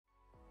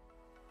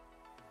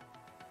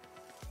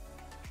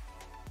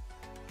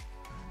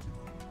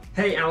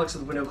Hey, Alex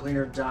with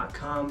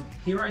windowcleaner.com.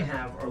 Here I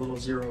have our little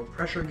Xero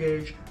pressure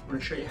gauge. I'm going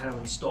to show you how to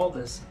install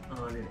this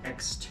on an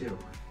X2.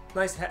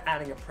 Nice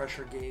adding a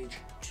pressure gauge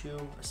to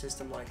a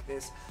system like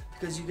this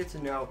because you get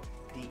to know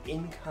the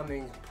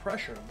incoming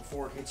pressure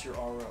before it hits your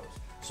ROs.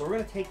 So we're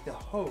going to take the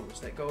hose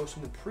that goes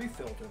from the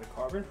pre-filter, the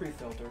carbon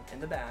pre-filter in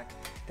the back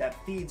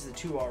that feeds the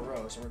two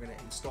ROs, and we're going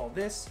to install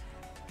this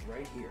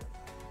right here.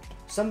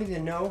 Something to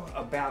know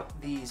about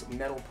these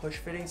metal push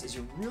fittings is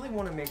you really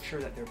want to make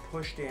sure that they're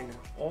pushed in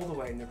all the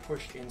way and they're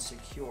pushed in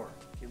secure.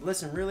 If you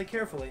listen really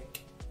carefully,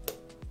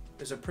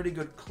 there's a pretty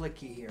good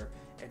clicky here.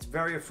 It's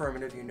very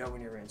affirmative, you know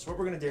when you're in. So what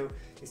we're going to do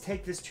is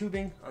take this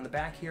tubing on the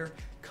back here,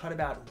 cut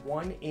about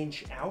 1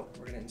 inch out.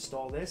 We're going to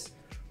install this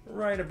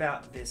right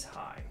about this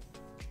high.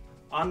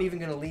 I'm even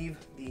going to leave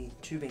the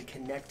tubing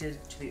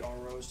connected to the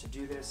ROs to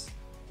do this.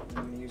 I'm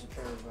going to use a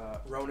pair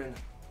of Ronin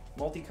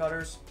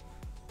multi-cutters.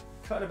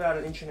 Cut about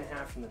 1.5 inches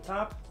from the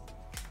top,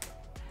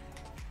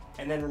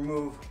 and then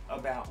remove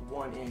about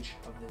 1 inch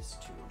of this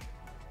tube.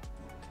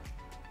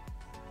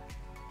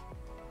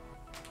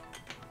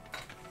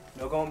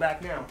 No going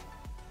back now.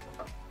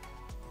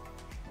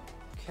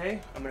 Okay,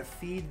 I'm going to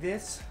feed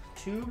this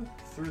tube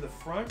through the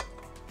front,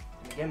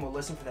 and again we'll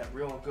listen for that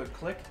real good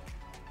click.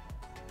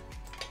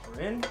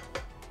 We're in.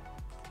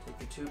 Take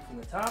the tube from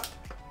the top,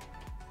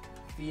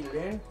 feed it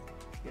in,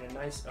 get a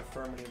nice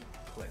affirmative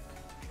click.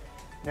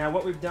 Now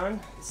what we've done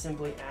is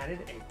simply added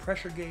a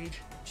pressure gauge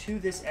to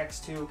this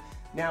X2.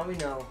 Now we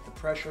know the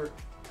pressure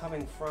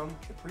coming from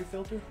the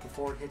pre-filter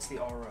before it hits the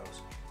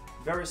ROs.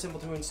 Very simple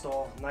to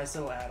install, nice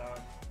little add-on.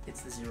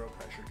 It's the Xero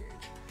pressure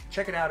gauge.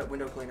 Check it out at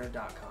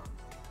windowcleaner.com.